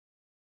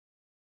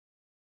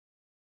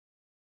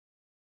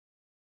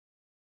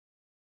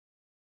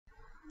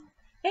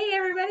Hey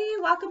everybody,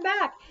 welcome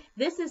back.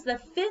 This is the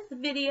fifth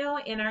video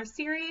in our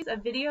series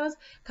of videos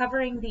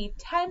covering the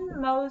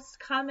 10 most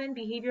common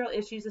behavioral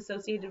issues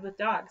associated with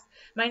dogs.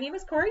 My name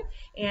is Cori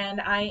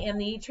and I am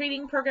the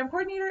training program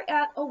coordinator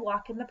at A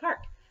Walk in the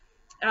Park.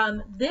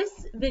 This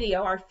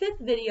video, our fifth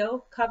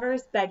video,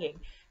 covers begging.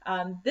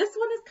 This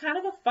one is kind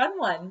of a fun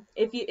one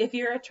if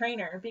you're a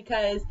trainer,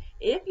 because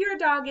if your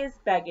dog is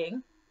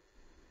begging,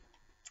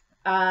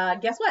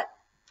 guess what?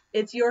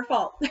 It's your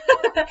fault.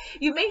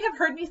 You may have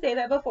heard me say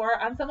that before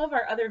on some of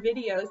our other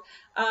videos.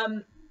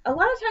 A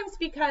lot of times,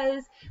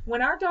 because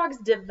when our dogs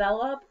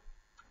develop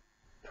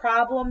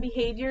problem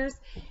behaviors,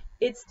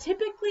 it's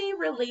typically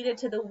related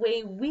to the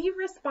way we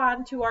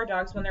respond to our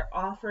dogs when they're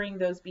offering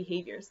those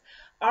behaviors.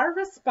 Our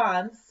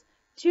response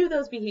to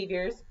those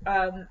behaviors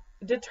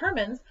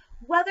determines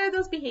whether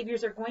those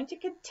behaviors are going to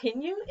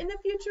continue in the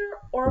future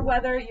or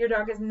whether your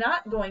dog is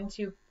not going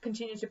to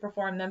continue to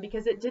perform them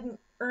because it didn't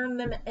earn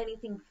them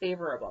anything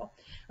favorable.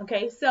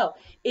 Okay, so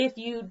if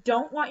you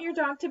don't want your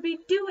dog to be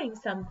doing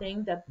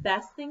something, the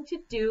best thing to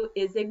do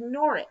is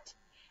ignore it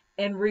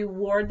and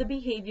reward the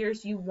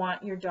behaviors you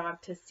want your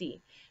dog to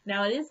see.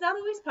 Now, it is not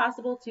always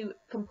possible to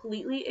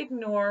completely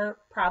ignore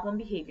problem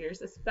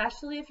behaviors,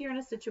 especially if you're in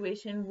a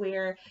situation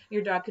where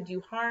your dog could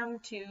do harm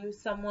to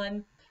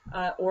someone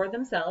or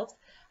themselves.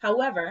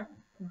 However,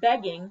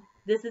 begging,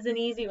 this is an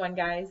easy one,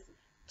 guys.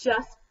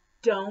 Just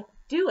don't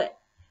do it.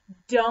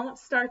 Don't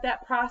start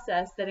that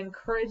process that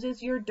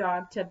encourages your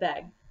dog to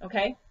beg,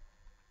 okay?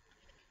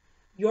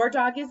 Your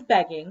dog is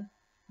begging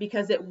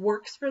because it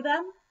works for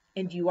them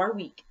and you are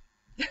weak.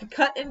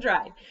 Cut and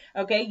dried,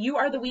 okay? You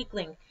are the weak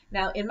link.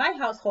 Now, in my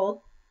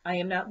household, I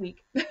am not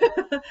weak.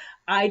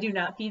 I do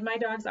not feed my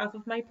dogs off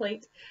of my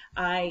plate.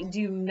 I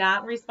do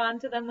not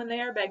respond to them when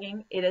they are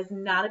begging. It is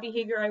not a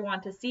behavior I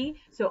want to see,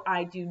 so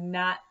I do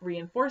not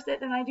reinforce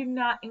it and I do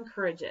not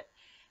encourage it.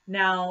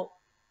 Now,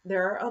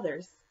 there are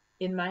others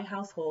in my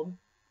household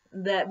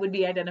that would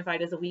be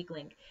identified as a weak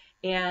link.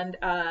 And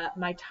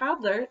my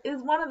toddler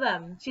is one of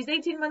them. She's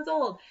 18 months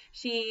old.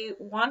 She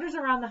wanders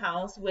around the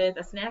house with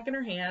a snack in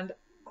her hand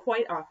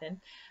quite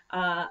often.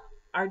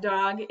 Our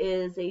dog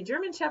is a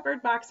German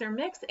Shepherd Boxer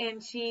mix,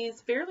 and she's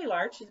fairly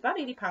large. She's about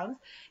 80 pounds,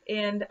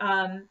 and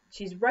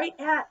she's right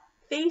at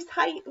face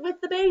height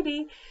with the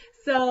baby.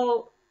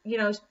 So, you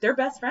know, they're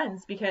best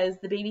friends because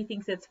the baby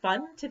thinks it's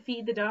fun to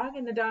feed the dog,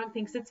 and the dog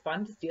thinks it's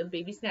fun to steal the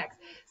baby snacks.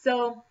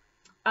 So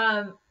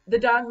the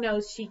dog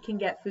knows she can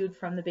get food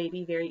from the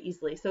baby very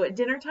easily. So at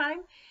dinner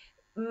time,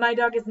 my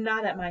dog is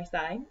not at my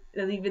side,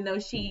 even though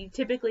she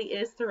typically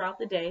is throughout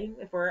the day.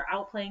 If we're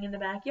out playing in the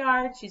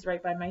backyard, she's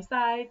right by my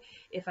side.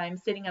 If I'm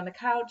sitting on the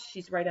couch,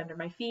 she's right under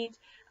my feet,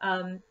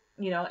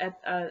 you know, at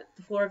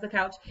the floor of the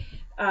couch.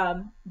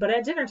 But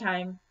at dinner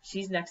time,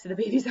 she's next to the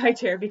baby's high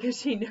chair because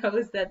she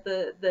knows that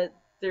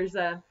there's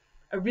a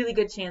really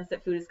good chance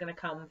that food is going to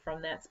come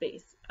from that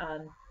space.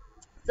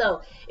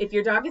 So if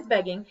your dog is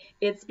begging,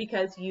 it's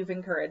because you've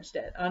encouraged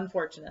it,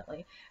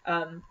 unfortunately.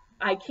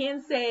 I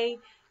can say,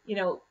 you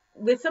know,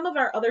 with some of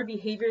our other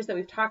behaviors that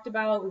we've talked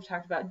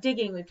about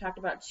digging, we've talked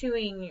about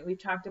chewing, we've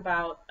talked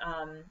about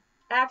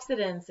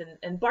accidents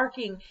and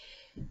barking.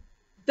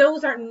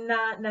 Those are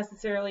not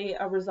necessarily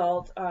a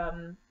result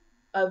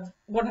of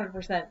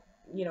 100%,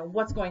 you know,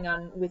 what's going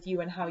on with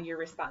you and how you're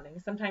responding.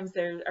 Sometimes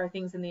there are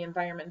things in the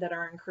environment that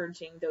are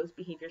encouraging those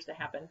behaviors to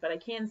happen, but I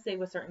can say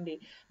with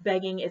certainty,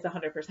 begging is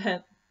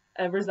 100%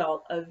 a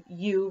result of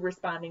you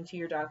responding to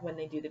your dog when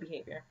they do the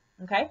behavior.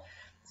 Okay?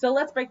 So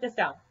let's break this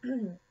down.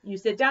 You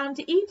sit down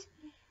to eat,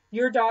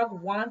 your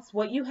dog wants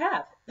what you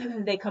have.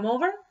 They come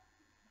over,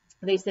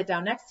 they sit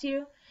down next to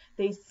you,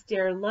 they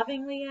stare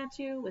lovingly at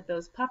you with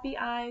those puppy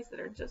eyes that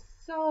are just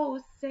so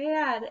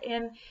sad,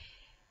 and it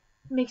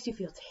makes you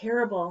feel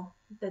terrible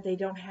that they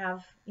don't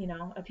have, you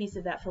know, a piece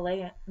of that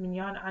filet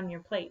mignon on your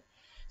plate.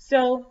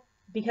 So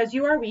because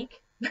you are weak,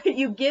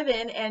 you give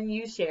in and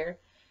you share.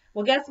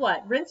 Well, guess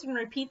what? Rinse and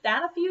repeat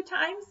that a few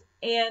times,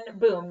 and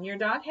boom, your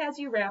dog has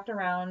you wrapped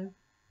around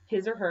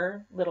his or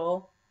her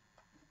little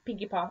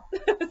pinky paw.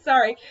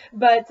 Sorry,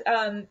 but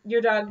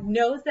your dog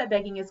knows that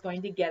begging is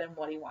going to get him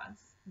what he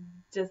wants.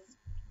 Just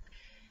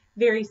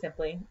very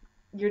simply,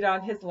 your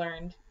dog has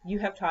learned, you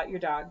have taught your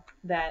dog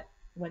that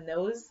when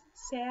those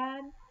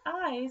sad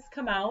eyes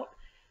come out,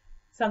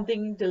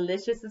 something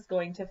delicious is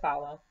going to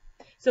follow.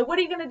 So what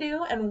are you going to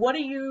do, and what are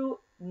you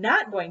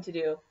not going to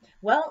do?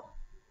 Well,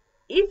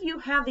 if you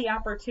have the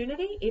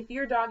opportunity, if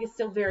your dog is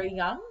still very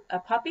young, a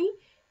puppy,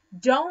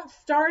 don't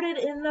start it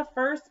in the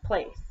first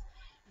place.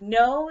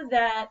 Know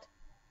that,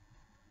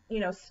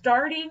 you know,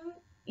 starting,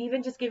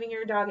 even just giving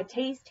your dog a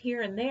taste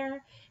here and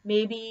there,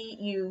 maybe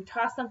you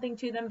toss something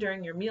to them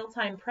during your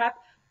mealtime prep,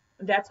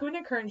 that's going to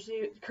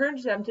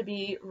encourage them to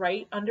be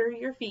right under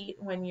your feet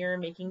when you're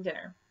making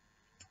dinner.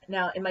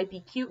 Now, it might be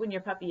cute when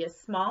your puppy is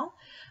small,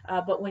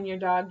 but when your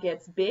dog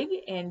gets big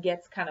and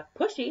gets kind of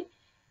pushy,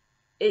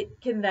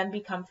 it can then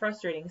become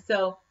frustrating.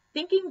 So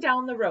thinking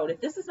down the road, if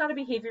this is not a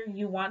behavior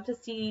you want to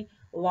see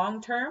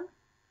long-term,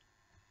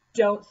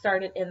 don't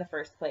start it in the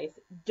first place.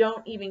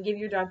 Don't even give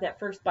your dog that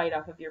first bite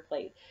off of your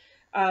plate.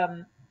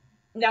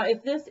 Now,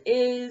 if this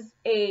is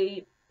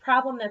a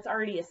problem that's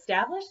already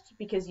established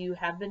because you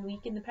have been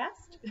weak in the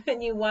past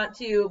and you want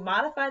to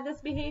modify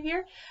this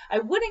behavior, I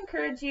would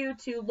encourage you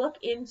to look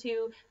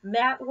into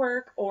mat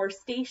work or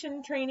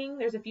station training.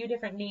 There's a few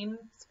different names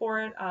for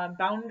it.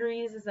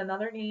 Boundaries is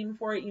another name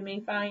for it you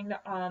may find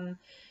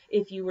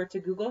if you were to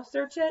Google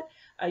search it.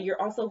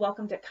 You're also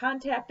welcome to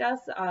contact us.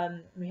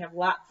 We have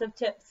lots of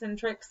tips and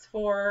tricks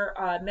for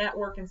mat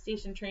work and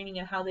station training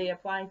and how they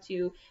apply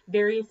to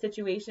various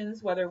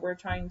situations, whether we're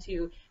trying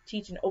to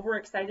teach an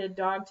overexcited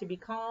dog to be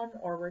calm,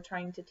 or we're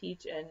trying to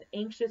teach an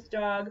anxious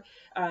dog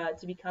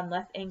to become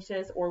less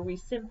anxious, or we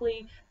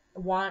simply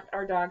want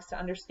our dogs to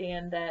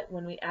understand that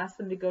when we ask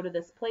them to go to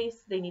this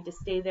place, they need to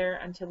stay there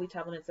until we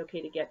tell them it's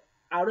okay to get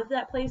out of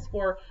that place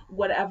for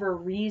whatever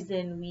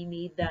reason we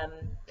need them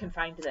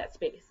confined to that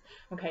space.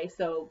 Okay,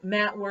 so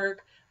mat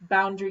work,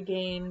 boundary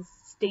games,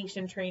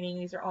 station training,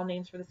 these are all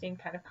names for the same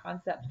kind of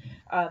concept.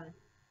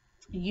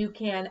 You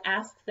can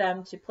ask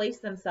them to place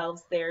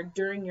themselves there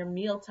during your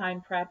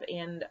mealtime prep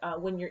and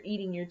when you're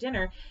eating your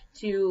dinner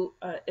to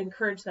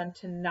encourage them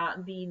to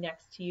not be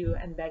next to you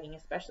and begging,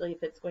 especially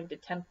if it's going to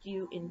tempt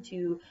you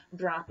into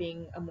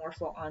dropping a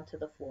morsel onto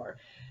the floor.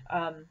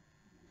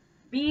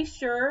 Be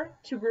sure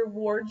to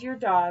reward your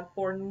dog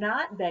for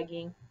not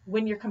begging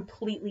when you're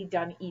completely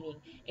done eating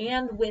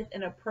and with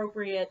an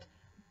appropriate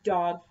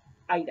dog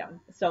item.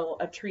 So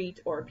a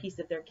treat or a piece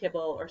of their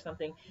kibble or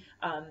something,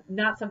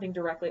 not something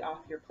directly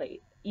off your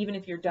plate. Even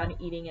if you're done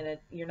eating and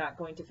you're not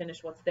going to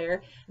finish what's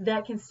there,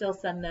 that can still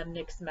send them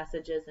mixed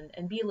messages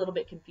and be a little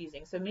bit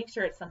confusing. So make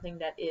sure it's something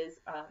that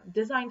is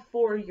designed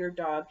for your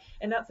dog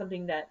and not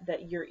something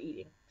that you're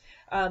eating.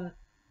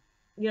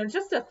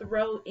 Just to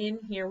throw in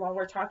here while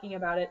we're talking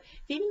about it,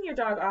 feeding your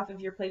dog off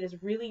of your plate is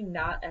really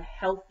not a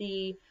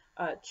healthy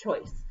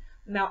choice.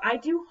 Now, I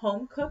do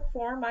home cook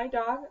for my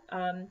dog.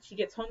 She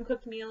gets home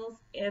cooked meals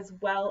as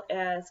well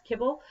as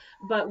kibble,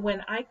 but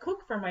when I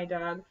cook for my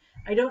dog,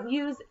 I don't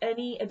use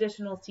any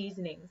additional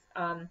seasonings.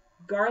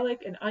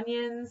 Garlic and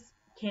onions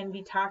can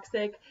be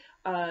toxic.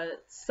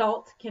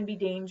 Salt can be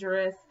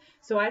dangerous.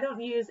 So I don't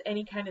use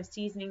any kind of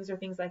seasonings or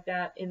things like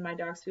that in my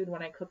dog's food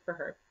when I cook for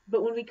her.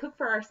 But when we cook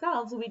for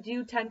ourselves, we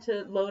do tend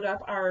to load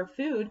up our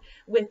food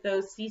with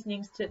those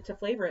seasonings to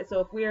flavor it. So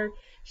if we're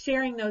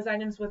sharing those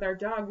items with our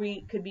dog,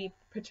 we could be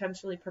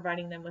potentially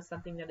providing them with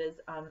something that is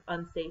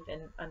unsafe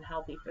and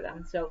unhealthy for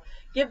them. So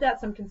give that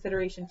some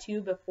consideration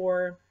too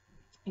before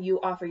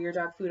you offer your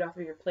dog food off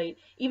of your plate.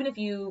 Even if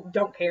you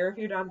don't care if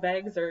your dog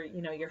begs or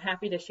you're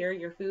happy to share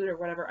your food or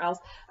whatever else,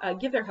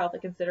 give their health a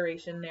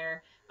consideration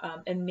there.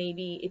 And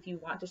maybe if you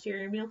want to share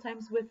your meal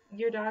times with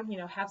your dog,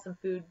 have some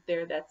food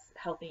there that's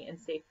healthy and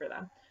safe for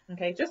them.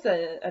 Okay, just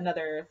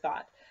another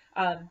thought.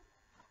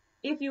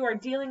 If you are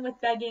dealing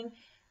with begging,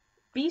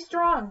 be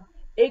strong.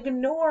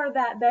 Ignore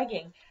that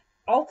begging.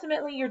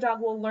 Ultimately, your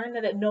dog will learn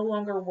that it no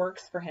longer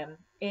works for him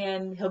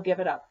and he'll give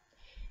it up.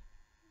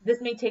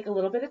 This may take a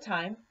little bit of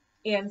time.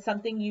 And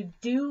something you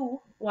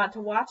do want to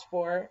watch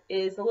for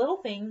is a little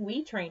thing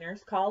we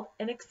trainers called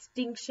an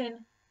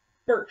extinction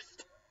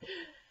burst.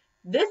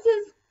 This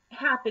is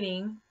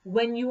happening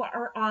when you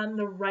are on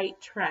the right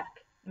track.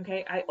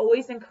 Okay, I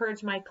always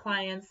encourage my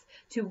clients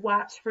to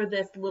watch for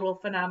this little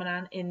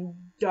phenomenon in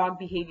dog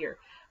behavior.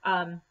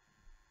 A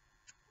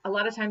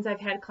lot of times I've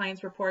had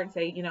clients report and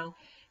say,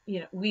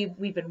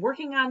 we've been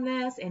working on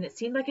this and it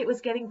seemed like it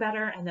was getting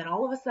better, and then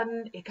all of a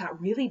sudden it got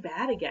really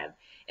bad again.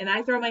 And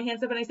I throw my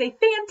hands up and I say,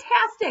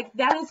 fantastic,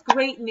 that is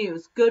great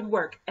news, good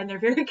work. And they're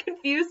very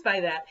confused by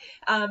that.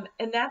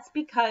 And that's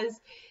because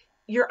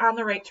you're on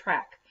the right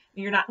track.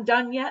 You're not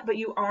done yet, but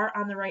you are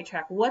on the right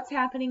track. What's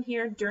happening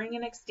here during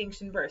an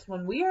extinction burst?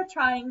 When we are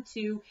trying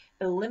to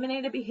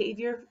eliminate a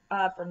behavior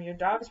from your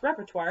dog's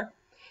repertoire,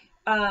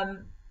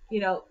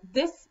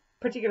 this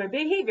particular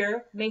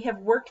behavior may have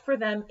worked for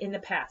them in the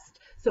past.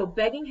 So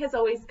begging has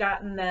always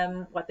gotten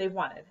them what they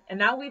wanted. And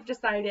now we've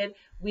decided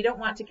we don't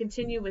want to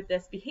continue with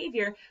this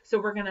behavior, so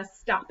we're going to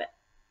stop it.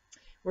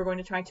 We're going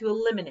to try to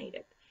eliminate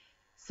it.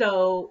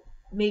 So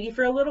maybe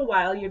for a little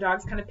while, your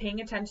dog's kind of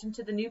paying attention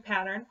to the new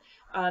pattern.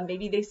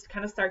 Maybe they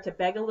kind of start to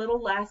beg a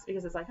little less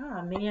because it's like,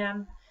 oh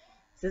man,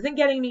 this isn't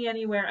getting me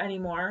anywhere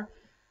anymore.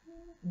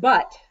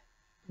 But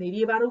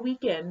maybe about a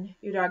week in,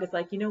 your dog is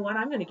like, you know what,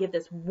 I'm going to give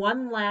this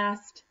one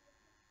last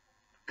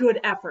good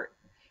effort.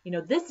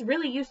 This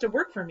really used to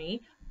work for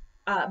me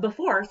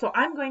before, so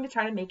I'm going to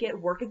try to make it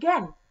work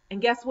again.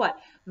 And guess what?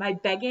 My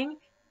begging,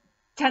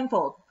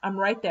 tenfold. I'm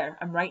right there.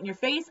 I'm right in your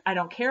face. I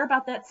don't care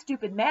about that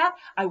stupid mat.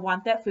 I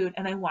want that food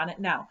and I want it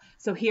now.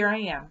 So here I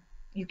am.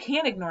 You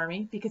can't ignore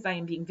me because I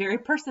am being very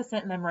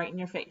persistent and I'm right in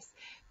your face.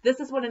 This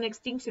is what an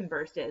extinction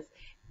burst is.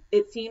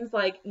 It seems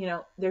like,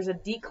 there's a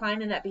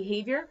decline in that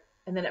behavior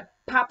and then it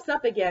pops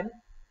up again,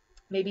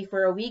 maybe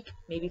for a week,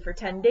 maybe for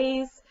 10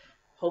 days.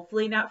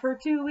 Hopefully not for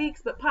 2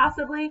 weeks, but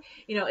possibly,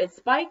 it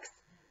spikes.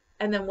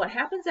 And then what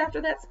happens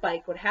after that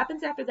spike, what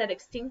happens after that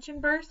extinction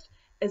burst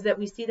is that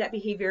we see that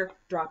behavior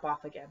drop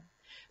off again.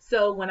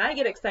 So when I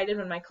get excited,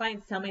 when my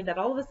clients tell me that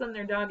all of a sudden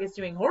their dog is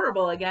doing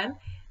horrible again,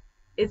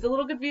 it's a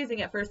little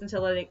confusing at first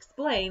until I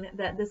explain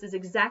that this is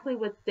exactly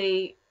what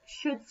they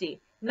should see.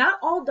 Not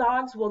all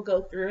dogs will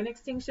go through an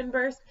extinction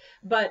burst,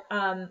 but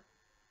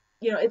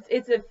you know,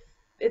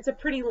 it's a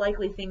pretty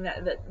likely thing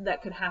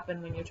that could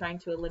happen when you're trying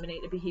to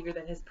eliminate a behavior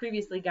that has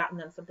previously gotten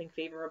them something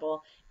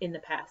favorable in the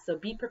past. So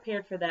be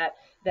prepared for that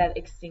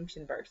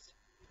extinction burst.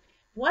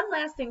 One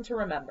last thing to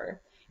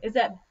remember is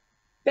that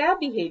bad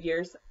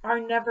behaviors are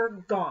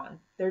never gone.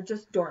 They're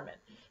just dormant.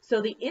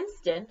 So the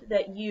instant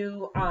that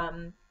you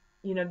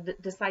you know,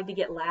 decide to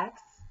get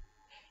lax,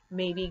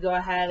 maybe go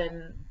ahead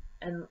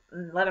and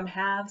let them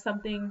have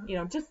something, you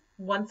know, just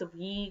once a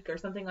week or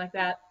something like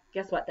that,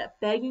 guess what? That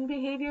begging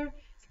behavior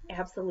is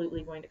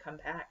absolutely going to come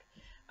back.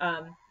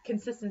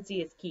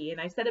 Consistency is key.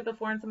 And I said it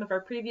before in some of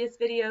our previous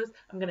videos.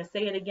 I'm going to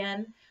say it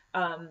again.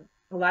 A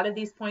lot of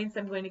these points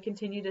I'm going to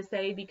continue to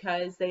say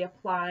because they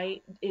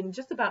apply in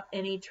just about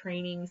any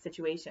training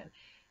situation.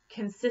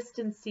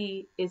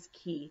 Consistency is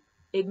key.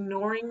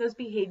 Ignoring those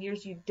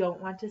behaviors you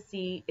don't want to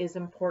see is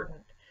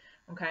important.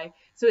 Okay,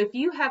 so if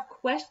you have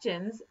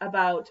questions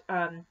about,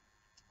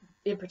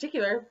 in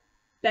particular,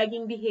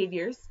 begging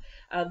behaviors,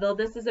 though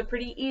this is a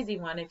pretty easy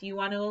one, if you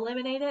want to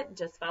eliminate it,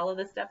 just follow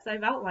the steps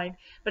I've outlined.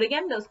 But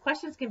again, those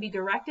questions can be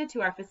directed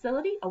to our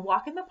facility, A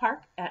Walk in the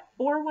Park, at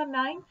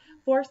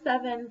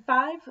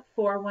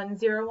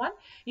 419-475-4101.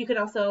 You can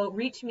also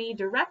reach me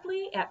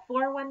directly at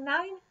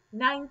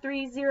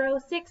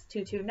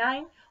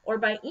 419-930-6229 or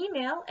by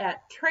email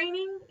at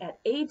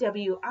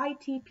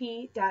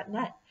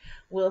training@awitp.net.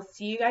 We'll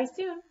see you guys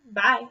soon.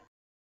 Bye.